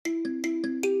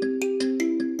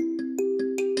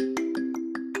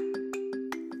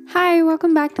Hi,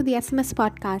 welcome back to the SMS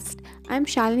podcast. I'm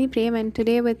Shalini Prem, and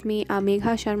today with me are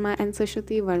Megha Sharma and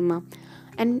Sushruti Verma.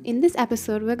 And in this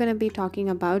episode, we're going to be talking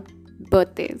about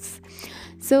birthdays.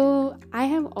 So, I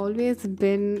have always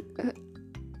been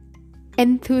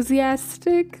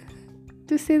enthusiastic,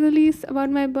 to say the least,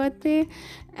 about my birthday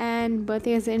and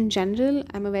birthdays in general.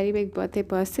 I'm a very big birthday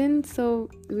person, so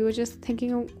we were just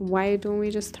thinking, why don't we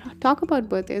just talk about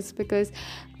birthdays? Because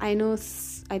I know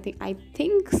I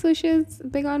think Sush is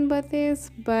big on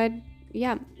birthdays, but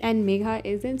yeah, and Megha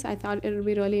isn't. So I thought it would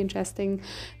be really interesting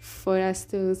for us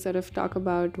to sort of talk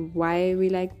about why we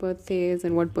like birthdays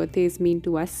and what birthdays mean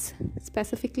to us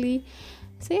specifically.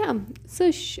 So yeah,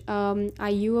 Sush, are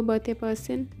you a birthday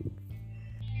person?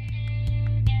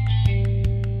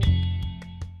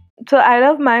 So I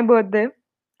love my birthday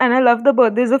and I love the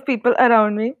birthdays of people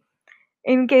around me.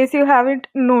 In case you haven't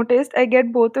noticed, I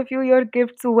get both of you your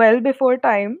gifts well before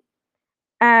time,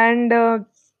 and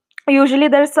usually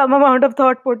there's some amount of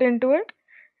thought put into it.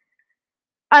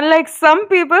 Unlike some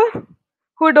people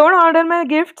who don't order my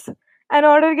gifts and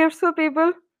order gifts for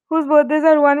people whose birthdays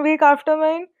are 1 week after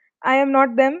mine, I am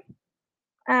not them.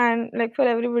 And like for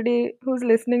everybody who's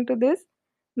listening to this,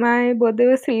 my birthday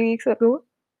was 3 weeks ago,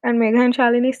 and Megha and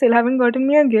Shalini still haven't gotten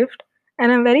me a gift,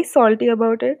 and I'm very salty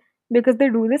about it because they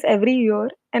do this every year,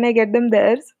 and I get them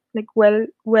theirs like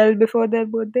well before their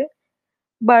birthday.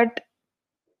 But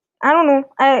I don't know.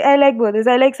 I like birthdays.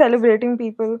 I like celebrating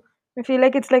people. I feel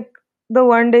like it's like the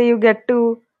one day you get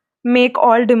to make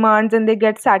all demands and they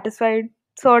get satisfied,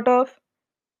 sort of.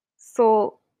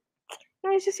 So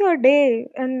it's just your day,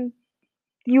 and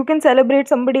you can celebrate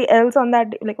somebody else on that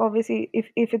day. Like obviously if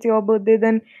it's your birthday,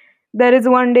 then there is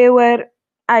one day where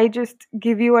I just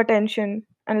give you attention,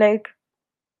 and like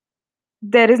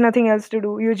there is nothing else to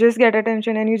do. You just get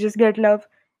attention and you just get love,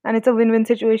 and it's a win-win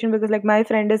situation because like my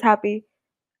friend is happy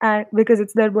and because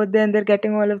it's their birthday and they're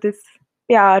getting all of this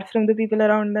pyar from the people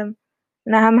around them,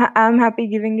 and I'm happy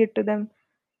giving it to them.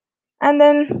 And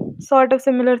then sort of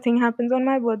similar thing happens on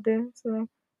my birthday. So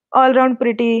all around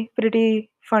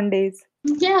pretty fun days.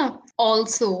 Yeah.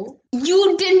 Also,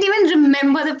 you didn't even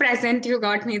remember the present you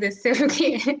got me this year,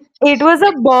 okay? It was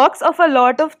a box of a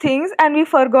lot of things and we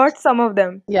forgot some of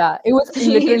them. Yeah, it was Yes,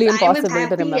 literally I was impossible to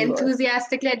happy, remember.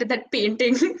 enthusiastically. I did that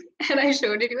painting and I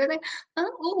showed it. You were like,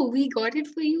 oh, we got it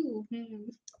for you.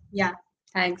 Yeah,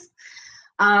 thanks.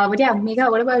 But yeah, Megha,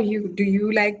 what about you? Do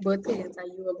you like birthdays? Are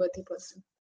you a birthday person?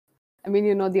 I mean,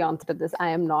 you know the answer to this. I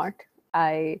am not.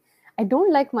 I I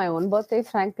don't like my own birthday,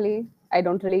 frankly. I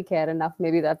don't really care enough.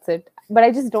 Maybe that's it. But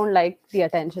I just don't like the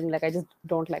attention. Like I just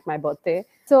don't like my birthday.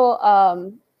 So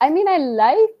I mean I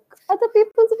like other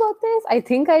people's birthdays. I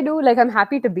think I do. Like I'm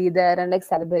happy to be there and like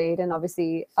celebrate and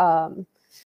obviously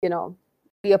you know,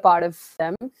 be a part of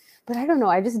them. But I don't know.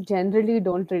 I just generally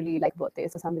don't really like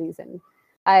birthdays for some reason.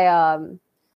 I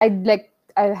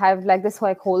I have like this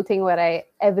like whole thing where I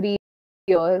every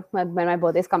year when my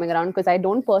birthday is coming around because I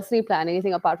don't personally plan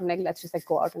anything apart from like let's just like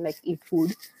go out and like eat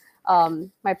food.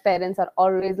 My parents are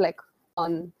always like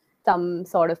on some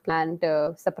sort of plan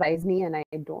to surprise me, and I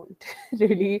don't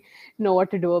really know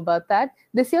what to do about that.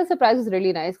 This year's surprise was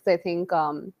really nice because I think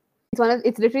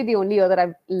it's literally the only year that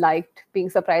I've liked being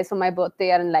surprised for my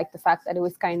birthday and liked the fact that it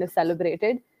was kind of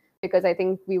celebrated because I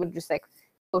think we were just like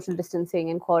social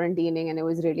distancing and quarantining, and it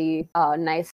was really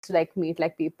nice to like meet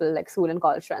like people like school and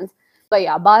college friends. But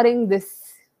yeah, barring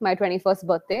this my 21st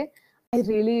birthday, I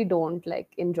really don't like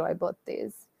enjoy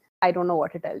birthdays. I don't know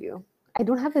what to tell you. I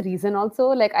don't have a reason also.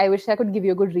 Like I wish I could give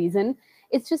you a good reason.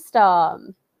 It's just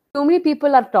too many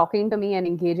people are talking to me and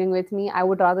engaging with me. I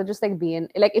would rather just like be in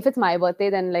like if it's my birthday,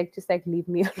 then like just like leave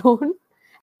me alone.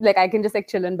 Like I can just like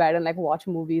chill in bed and like watch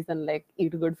movies and like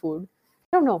eat good food.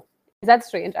 I don't know. Is that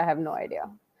strange? I have no idea.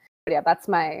 But yeah, that's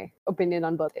my opinion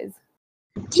on birthdays.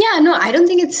 Yeah, no, I don't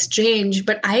think it's strange,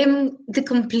 but I am the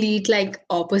complete like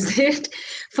opposite.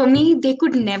 For me, they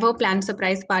could never plan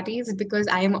surprise parties because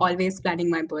I am always planning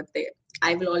my birthday.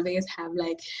 I will always have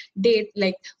like date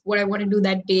like what I want to do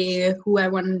that day, who I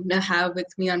want to have with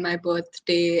me on my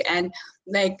birthday, and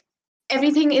like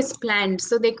everything is planned.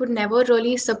 So they could never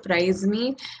really surprise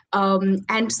me.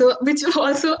 And so which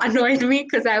also annoyed me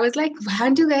because I was like, why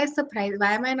aren't you guys surprised?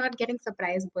 Why am I not getting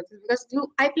surprised birthdays? Because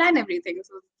I plan everything.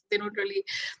 So they don't really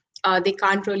they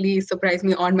can't really surprise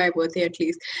me on my birthday at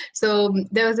least. So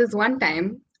there was this one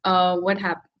time what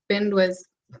happened was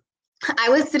I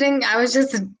was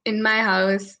just in my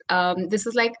house. This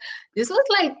was like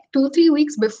 2 3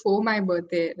 weeks before my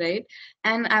birthday, right?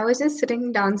 And I was just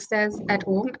sitting downstairs at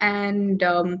home, and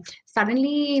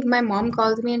suddenly my mom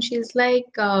calls me and she's like,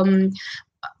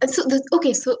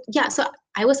 okay, so yeah, so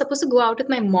I was supposed to go out with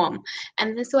my mom.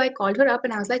 And then so I called her up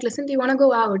and I was like, listen, do you want to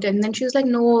go out? And then she was like,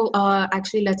 no,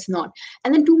 actually, let's not.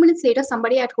 And then 2 minutes later,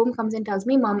 somebody at home comes and tells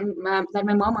me, mom, that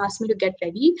my mom asked me to get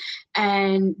ready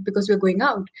and because we're going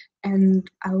out. And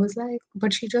I was like,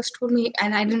 but she just told me,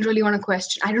 and I didn't really want to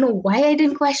question. I don't know why I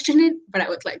didn't question it, but I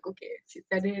was like, okay, she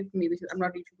said it. Maybe I'm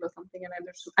not reachable or something. And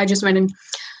I just went and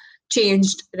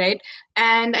changed, right?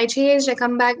 And I changed. I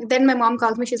come back. Then my mom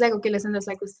calls me. She's like, okay, listen, there's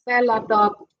like a spare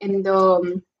laptop in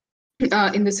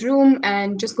this room,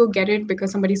 and just go get it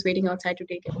because somebody's waiting outside to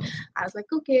take it. I was like,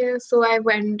 okay. So I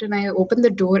went and I opened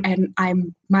the door, and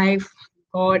I'm my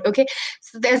God. Okay,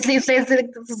 so there's like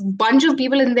this bunch of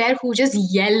people in there who just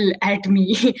yell at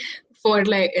me for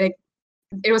like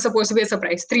it was supposed to be a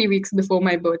surprise 3 weeks before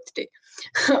my birthday.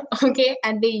 Okay,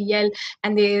 and they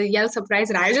yell surprise,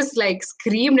 and I just like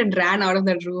screamed and ran out of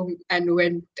that room and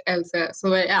went elsewhere.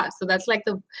 So yeah, so that's like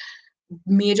the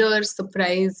major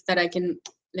surprise that I can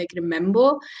like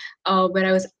remember, where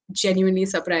I was genuinely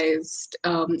surprised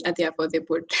at the effort they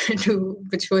put to,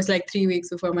 which was like 3 weeks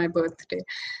before my birthday.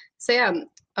 So yeah,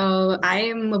 I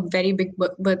am a very big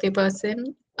birthday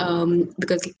person.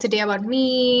 Because today about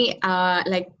me,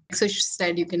 like Sush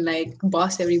said, you can like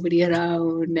boss everybody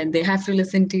around, and they have to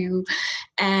listen to you,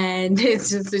 and it's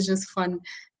just fun.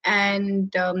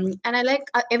 And I like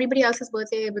everybody else's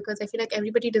birthday because I feel like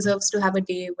everybody deserves to have a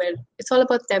day where it's all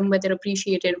about them, where they're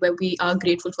appreciated, where we are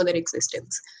grateful for their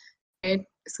existence, right?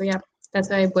 So yeah, that's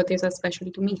why birthdays are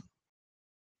special to me.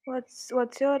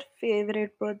 What's your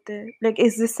favorite birthday? Like,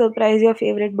 is this surprise your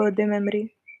favorite birthday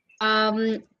memory?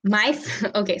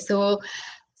 Okay, so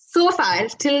far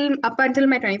till up until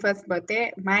my 21st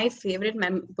birthday, my favorite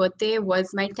birthday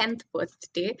was my 10th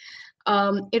birthday.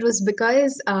 It was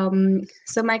because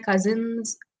so my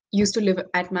cousins used to live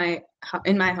at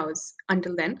in my house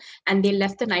until then, and they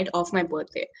left the night of my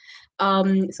birthday.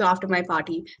 So after my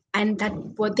party, and that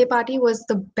birthday party was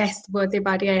the best birthday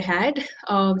party I had.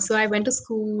 So I went to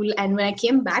school, and when I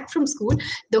came back from school,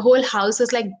 the whole house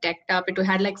was like decked up. It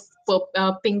had like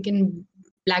pink and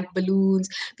black balloons.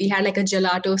 We had like a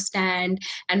gelato stand,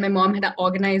 and my mom had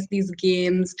organized these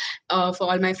games for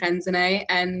all my friends and I.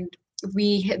 And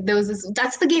there was this.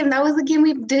 That's the game. That was the game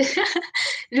we did.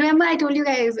 Remember, I told you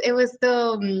guys it was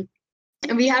the.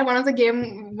 We had one of the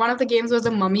games was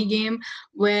a mummy game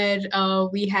where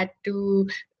we had to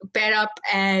pair up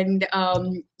and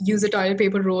use a toilet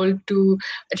paper roll to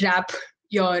wrap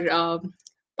your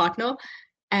partner,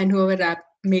 and whoever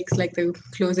makes like the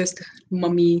closest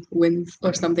mummy wins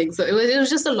or something. So it was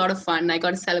just a lot of fun. I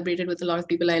got celebrated with a lot of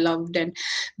people I loved, and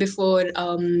before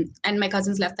and my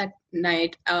cousins left that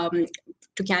night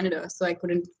to Canada, so I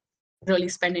couldn't really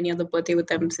spend any other birthday with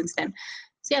them since then.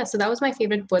 So yeah, so that was my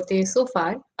favorite birthday so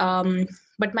far.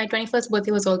 But my 21st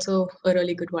birthday was also a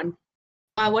really good one.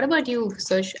 What about you,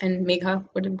 Sush and Megha?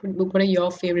 What are your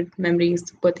favorite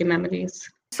memories, birthday memories?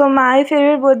 So my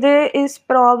favorite birthday is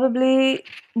probably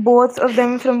both of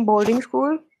them from boarding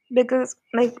school, because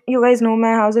like you guys know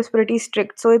my house is pretty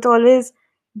strict, so it's always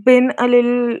been a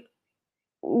little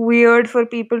weird for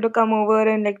people to come over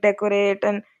and like decorate.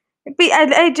 And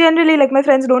I generally, like, my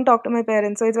friends don't talk to my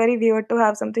parents, so it's very weird to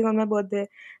have something on my birthday.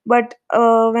 But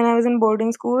when I was in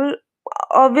boarding school,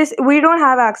 obviously we don't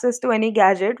have access to any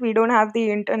gadget, we don't have the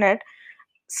internet,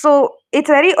 so it's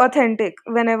very authentic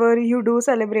whenever you do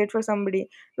celebrate for somebody,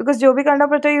 because jo bhi karna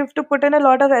padta, you have to put in a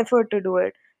lot of effort to do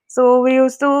it. So we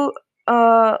used to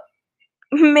uh,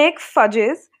 make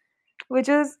fudges, which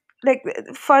is like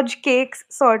fudge cakes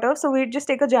sort of. So we just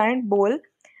take a giant bowl.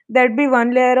 There'd be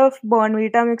one layer of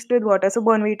Bonvita mixed with water, so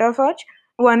Bonvita fudge,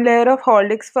 one layer of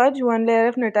Horlicks fudge, one layer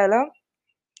of Nutella.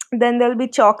 Then there'll be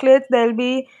chocolates, there'll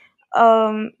be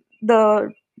the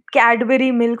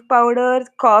Cadbury milk powder,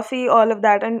 coffee, all of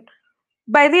that. And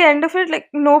by the end of it, like,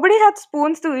 nobody had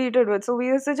spoons to eat it with, so we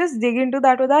used to just dig into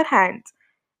that with our hands.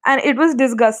 And it was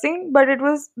disgusting, but it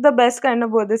was the best kind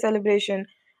of birthday celebration.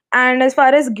 And as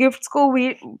far as gifts go,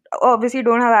 we obviously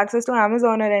don't have access to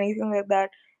Amazon or anything like that.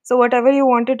 So whatever you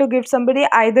wanted to gift somebody,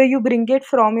 either you bring it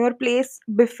from your place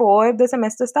before the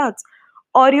semester starts,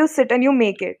 or you sit and you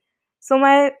make it. So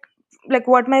my like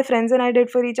what my friends and I did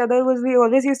for each other was we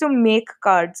always used to make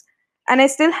cards. And I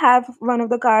still have one of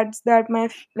the cards that my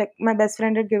best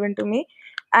friend had given to me.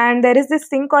 And there is this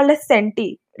thing called a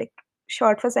senti, like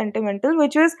short for sentimental,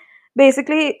 which was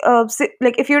basically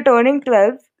like if you're turning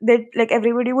 12, that like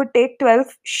everybody would take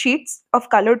 12 sheets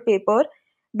of colored paper.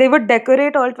 They would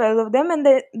decorate all 12 of them,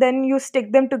 and then you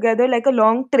stick them together like a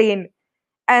long train,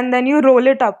 and then you roll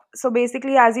it up. So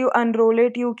basically, as you unroll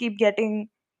it, you keep getting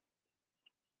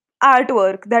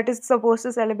artwork that is supposed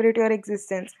to celebrate your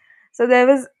existence. So there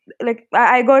was like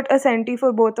I got a centi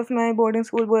for both of my boarding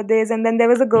school birthdays, and then there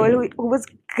was a girl who was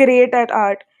great at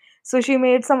art. So she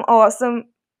made some awesome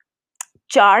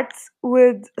charts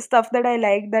with stuff that I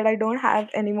like that I don't have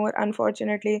anymore,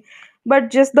 unfortunately.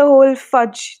 But just the whole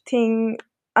fudge thing,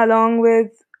 along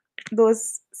with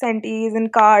those centis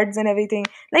and cards and everything,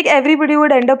 like everybody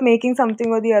would end up making something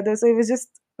or the other. So it was just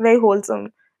very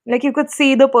wholesome. Like you could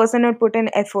see the person had put in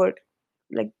effort.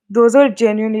 Like those were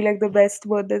genuinely like the best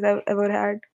birthdays I've ever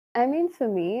had. I mean, for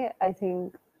me, I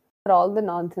think for all the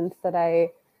nonsense that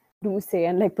I do say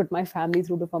and like put my family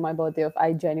through before my birthday, if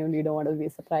I genuinely don't want to be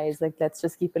surprised, like let's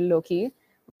just keep it low key.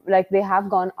 Like they have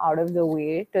gone out of the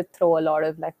way to throw a lot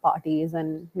of like parties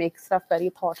and make stuff very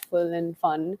thoughtful and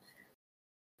fun.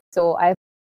 So I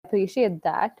appreciate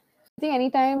that. I think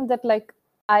anytime that like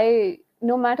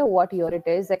no matter what year it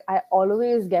is, like I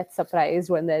always get surprised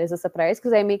when there is a surprise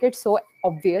because I make it so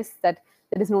obvious that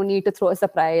there is no need to throw a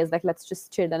surprise. Like let's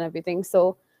just chill and everything.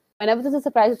 So whenever there's a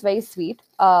surprise, it's very sweet.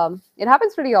 It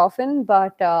happens pretty often,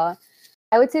 but I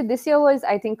would say this year was,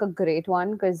 I think, a great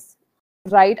one because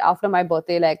right after my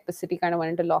birthday, like the city kind of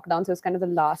went into lockdown. So it was kind of the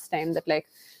last time that like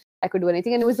I could do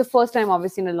anything. And it was the first time,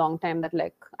 obviously, in a long time that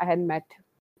like I had met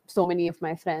so many of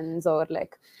my friends or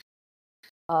like,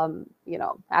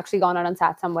 actually gone out and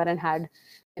sat somewhere and had,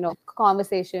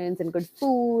 conversations and good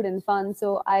food and fun.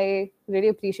 So I really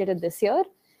appreciated this year.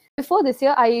 Before this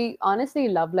year, I honestly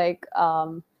love like,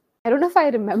 I don't know if I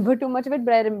remember too much of it,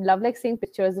 but I love like seeing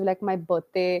pictures of like my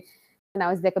birthday when I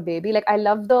was like a baby. Like I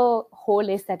love the whole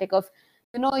aesthetic of,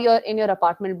 you're in your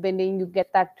apartment building, you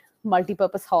get that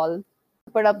multi-purpose hall,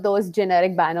 put up those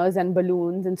generic banners and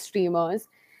balloons and streamers,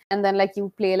 and then like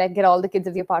you play like get all the kids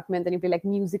of the apartment, and you play like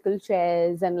musical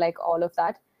chairs and like all of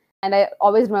that. And I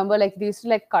always remember like they used to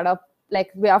like cut up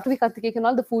like after we cut the cake and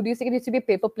all the food used to get used to be a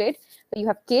paper plate, but you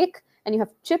have cake and you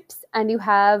have chips and you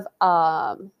have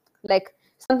like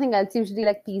something else, usually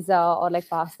like pizza or like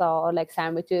pasta or like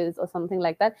sandwiches or something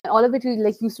like that, and all of it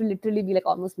like used to literally be like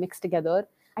almost mixed together.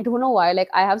 I don't know why, like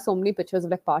I have so many pictures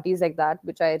of like parties like that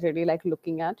which I really like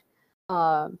looking at.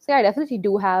 So yeah, I definitely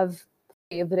do have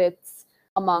favorites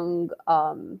among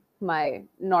my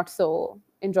not so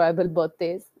enjoyable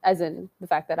birthdays, as in the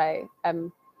fact that I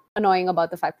am annoying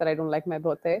about the fact that I don't like my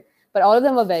birthday. But all of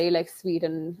them were very like sweet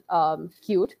and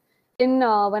cute. In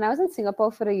When I was in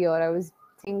Singapore for a year, I was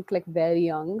think like very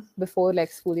young before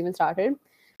like school even started.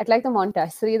 At like the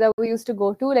Montessori that we used to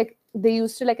go to, like they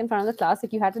used to like in front of the class,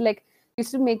 like you had to like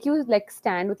used to make you like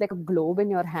stand with like a globe in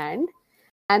your hand,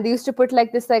 and they used to put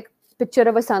like this like picture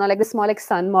of a sun or like the small like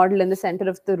sun model in the center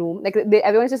of the room. Like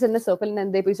everyone's just in a circle, and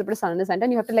then they used to put a sun in the center,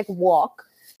 and you have to like walk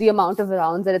the amount of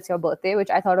rounds that it's your birthday, which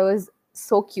I thought was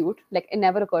so cute. Like it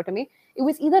never occurred to me. It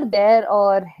was either there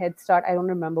or Head Start. I don't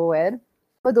remember where,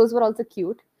 but those were also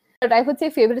cute. But I would say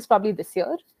favorite is probably this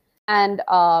year. And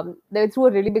they threw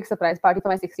a really big surprise party for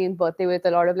my 16th birthday with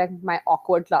a lot of like my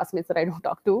awkward classmates that I don't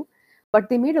talk to. But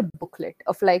they made a booklet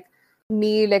of like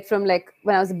me like from like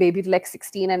when I was a baby to like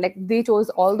 16, and like they chose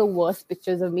all the worst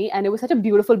pictures of me, and it was such a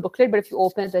beautiful booklet, but if you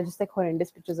open it, there's just like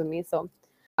horrendous pictures of me. So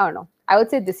I don't know, I would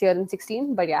say this year in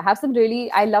 16, but yeah, I have some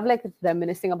really, I love like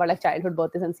reminiscing about like childhood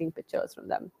birthdays and seeing pictures from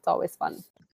them. It's always fun.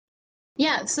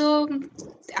 Yeah, so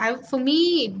for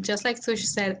me, just like Sush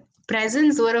said,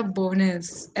 presents were a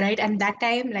bonus, right? And that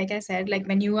time, like I said, like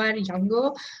when you are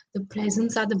younger, the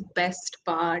presents are the best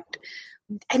part.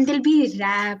 And they'll be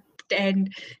wrapped,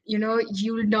 and you'll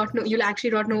actually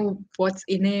not know what's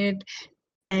in it.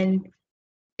 And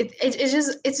it's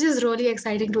just really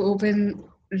exciting to open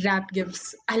wrapped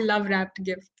gifts. I love wrapped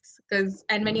gifts because,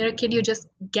 and when you're a kid, you just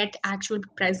get actual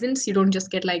presents. You don't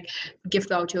just get like gift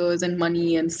vouchers and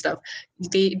money and stuff.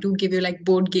 They do give you like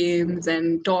board games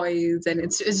and toys, and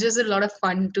it's just a lot of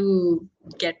fun to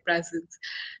get presents.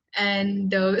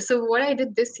 And so what I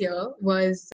did this year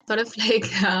was sort of like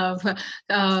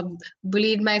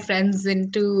bullied my friends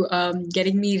into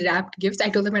getting me wrapped gifts. I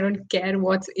told them I don't care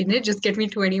what's in it, just get me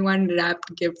 21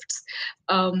 wrapped gifts.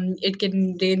 It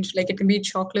can range, like it can be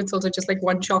chocolates also, just like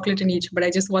one chocolate in each, but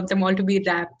I just want them all to be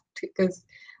wrapped because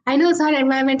I know it's not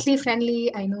environmentally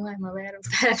friendly. I know, I'm aware of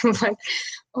that, but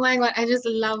oh my god, I just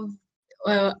love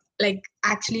like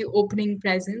actually opening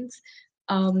presents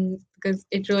because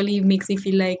it really makes me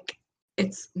feel like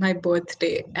it's my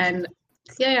birthday. And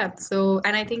yeah, so,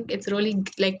 and I think it's really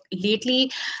like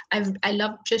lately I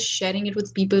love just sharing it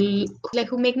with people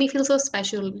who make me feel so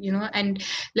special, and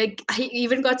like I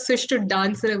even got switched to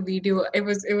dance in a video. It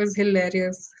was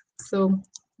hilarious. So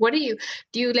what do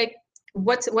you like,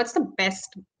 what's the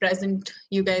best present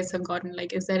you guys have gotten?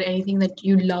 Like, is there anything that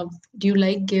you love? Do you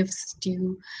like gifts? Do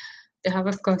you have,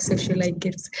 of course, if you like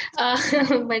gifts.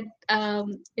 But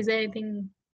is there anything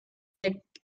like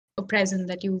a present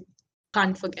that you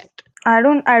can't forget? I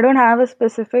don't have a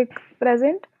specific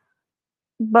present,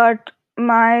 but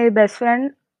my best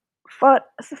friend, for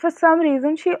some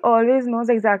reason, she always knows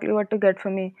exactly what to get for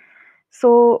me.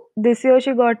 So this year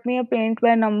she got me a paint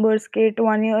by numbers kit.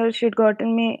 One year she'd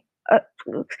gotten me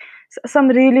some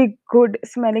really good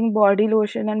smelling body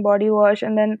lotion and body wash,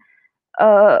 and then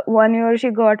one year she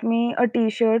got me a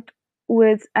T-shirt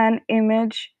with an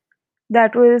image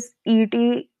that was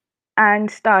E.T. and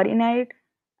Starry Night.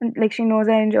 And like she knows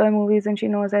I enjoy movies and she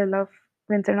knows I love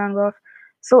Vincent Van Gogh.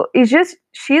 So it's just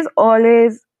she's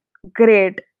always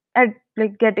great at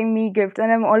like getting me gifts,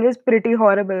 and I'm always pretty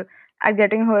horrible at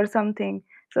getting her something.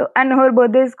 So and her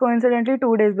birthday is coincidentally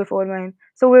 2 days before mine.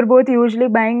 So we're both usually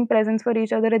buying presents for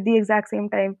each other at the exact same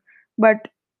time. But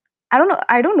I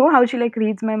don't know how she like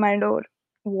reads my mind or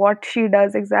what she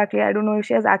does exactly. I don't know if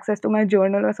she has access to my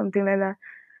journal or something like that.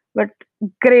 But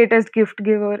greatest gift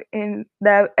giver in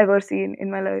that I've ever seen in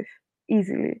my life.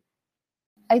 Easily.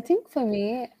 I think for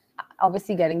me,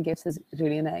 obviously getting gifts is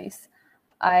really nice.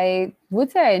 I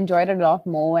would say I enjoyed it a lot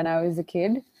more when I was a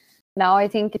kid. Now I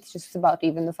think it's just about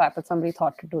even the fact that somebody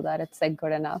thought to do that, it's like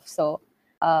good enough. So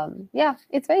yeah,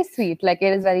 it's very sweet. Like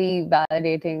it is very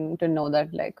validating to know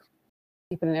that like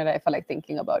people in your life are like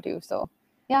thinking about you. So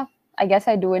yeah, I guess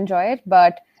I do enjoy it,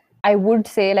 but I would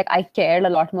say like I cared a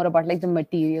lot more about like the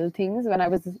material things when I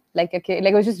was like a kid.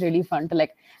 Like it was just really fun to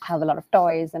like have a lot of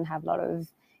toys and have a lot of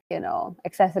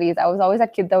accessories. I was always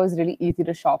that kid that was really easy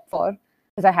to shop for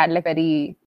because I had like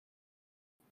very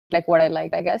like what I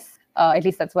liked, I guess. At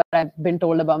least that's what I've been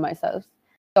told about myself.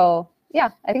 So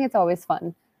yeah, I think it's always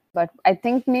fun. But I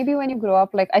think maybe when you grow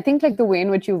up, like I think like the way in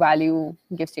which you value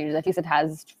gifts changes. At least it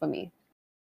has for me.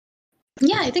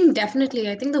 Yeah, I think definitely.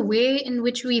 I think the way in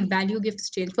which we value gifts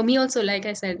change. For me also, like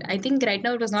I said, I think right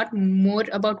now it was not more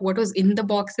about what was in the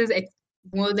boxes,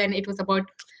 more than it was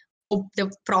about the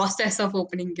process of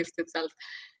opening gifts itself.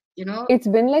 You know, It's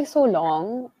been like so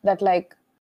long that like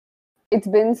it's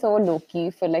been so low key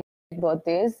for like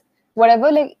birthdays.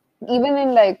 Whatever, like even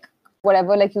in like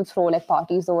whatever like you throw like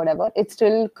parties or whatever, it's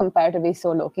still comparatively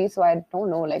so low key. So I don't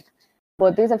know, like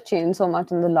birthdays have changed so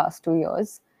much in the last 2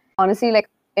 years. Honestly, like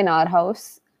in our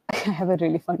house, I have a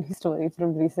really funny story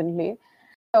from recently.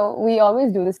 So we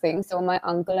always do this thing. So my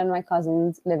uncle and my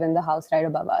cousins live in the house right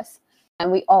above us,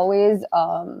 and we always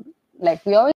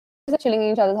we always are chilling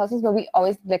in each other's houses, but we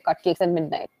always like cut cakes at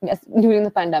midnight. Yes, during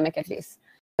the pandemic at least.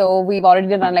 So we've already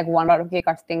done like one round of cake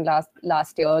cutting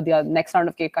last year. The next round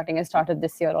of cake cutting has started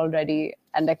this year already,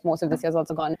 and like most of this year's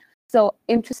also gone. So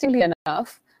interestingly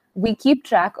enough, we keep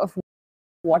track of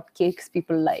what cakes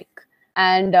people like,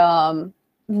 and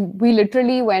we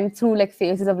literally went through like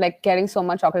phases of like getting so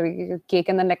much chocolate cake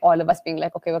and then like all of us being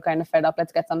like, okay, we're kind of fed up,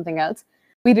 let's get something else.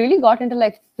 We really got into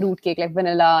like fruit cake, like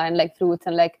vanilla and like fruits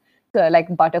and like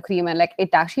buttercream, and like it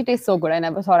actually tastes so good. I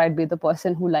never thought I'd be the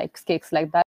person who likes cakes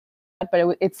like that,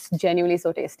 but it's genuinely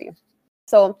so tasty.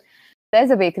 So there's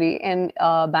a bakery in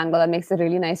Bangalore that makes a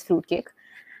really nice fruit cake.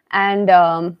 And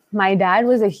my dad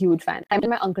was a huge fan. I mean,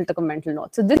 my uncle took a mental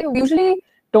note. So this we usually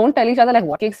don't tell each other like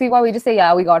what cakes we got. We just say,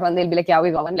 yeah, we got one. They'll be like, yeah,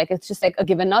 we got one. Like it's just like a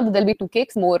given now that there'll be 2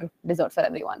 cakes, more dessert for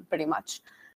everyone, pretty much.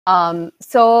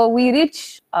 So we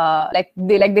reach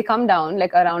they come down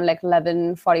like around like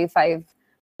 11:45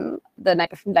 the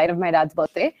night of my dad's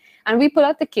birthday, and we pull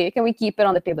out the cake and we keep it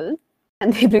on the table.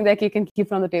 And they bring their cake and keep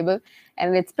it on the table,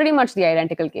 and it's pretty much the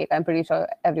identical cake. I'm pretty sure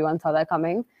everyone saw that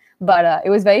coming, but it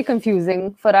was very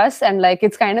confusing for us, and like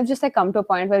it's kind of just like come to a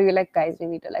point where we're like, guys, we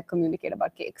need to like communicate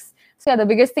about cakes. So yeah, the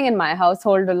biggest thing in my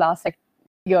household the last like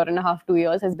year and a half, 2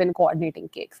 years has been coordinating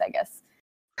cakes, I guess.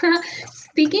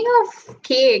 speaking of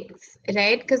cakes,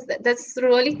 right? Because that's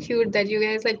really cute that you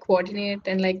guys like coordinate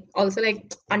and like also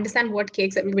like understand what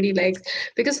cakes everybody likes.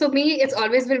 Because for me, it's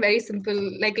always been very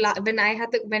simple. Like when I had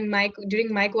when my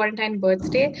during my quarantine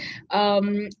birthday,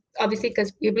 obviously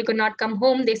because people could not come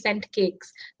home, they sent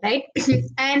cakes, right?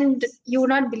 And you would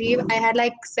not believe I had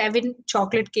like 7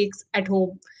 chocolate cakes at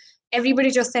home.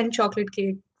 Everybody just sent chocolate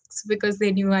cakes because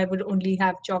they knew I would only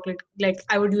have chocolate. Like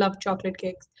I would love chocolate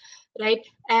cakes, right?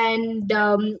 And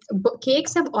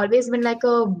cakes have always been like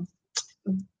a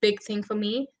big thing for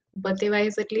me, birthday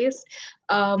wise at least,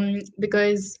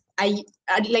 because I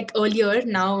like earlier,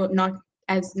 now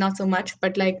not so much,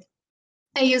 but like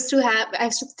I used to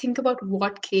think about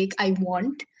what cake I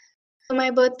want for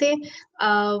my birthday.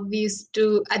 We used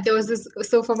to there was this,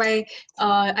 so for my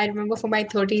I remember for my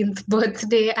 13th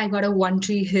birthday I got a One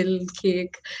Tree Hill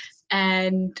cake,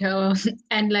 and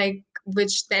and like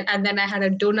which then and then I had a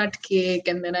donut cake,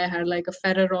 and then I had like a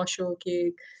Ferrero Rocher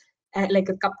cake, like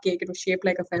a cupcake. It was shaped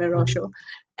like a Ferrero Rocher,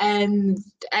 and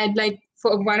like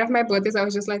for one of my birthdays, I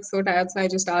was just like so tired, so I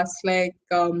just asked like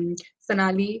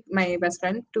Sonali, my best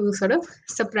friend, to sort of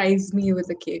surprise me with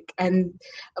a cake. And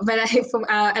when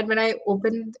I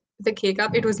opened the cake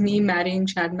up, it was me marrying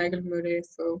Chad Michael Murray.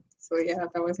 So yeah,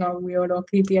 that was not weird or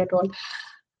creepy at all.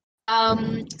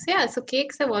 So yeah, so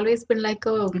cakes have always been like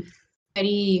a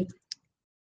very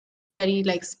very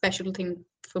like special thing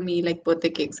for me, like birthday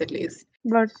cakes at least.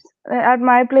 But at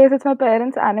my place, it's my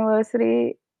parents'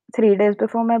 anniversary 3 days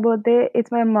before my birthday.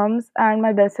 It's my mom's and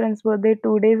my best friend's birthday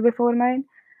 2 days before mine,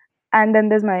 and then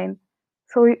there's mine.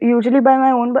 So usually by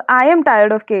my own, but I am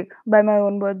tired of cake by my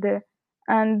own birthday.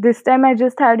 And this time I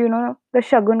just had, the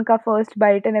shagun ka first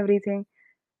bite and everything,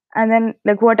 and then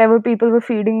like whatever people were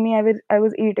feeding me, I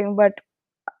was eating. But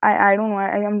I don't know.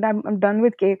 I'm done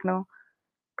with cake now.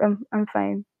 I'm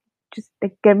fine. Just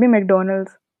like get me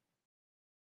McDonald's.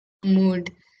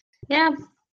 Mood. Yeah.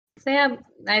 So yeah,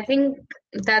 I think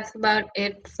that's about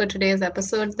it for today's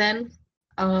episode then.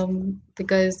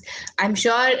 Because I'm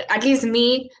sure, at least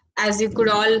me, as you could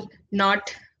all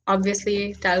not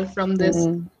obviously tell from this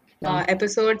Yeah.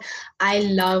 episode, I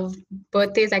love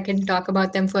birthdays. I can talk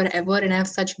about them forever, and I have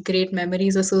such great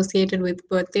memories associated with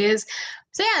birthdays.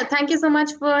 So yeah, thank you so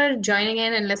much for joining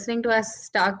in and listening to us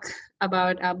talk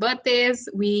about our birthdays.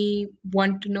 We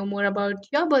want to know more about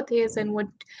your birthdays and what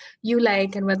you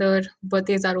like and whether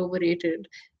birthdays are overrated,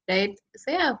 right?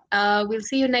 So yeah, we'll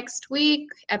see you next week.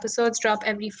 Episodes drop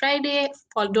every Friday.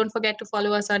 Don't forget to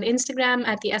follow us on Instagram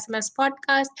at the SMS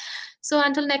Podcast. So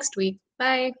until next week,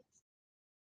 bye.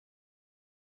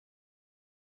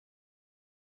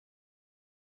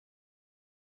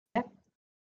 Yeah.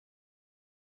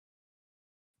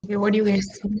 Okay, what do you guys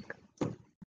think?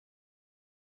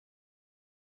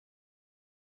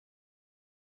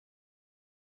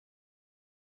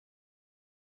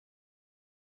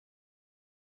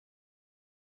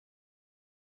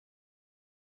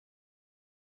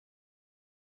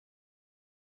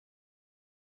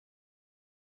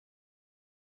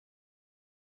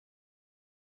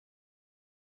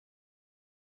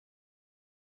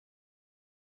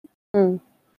 Mm.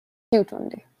 Cute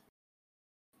only.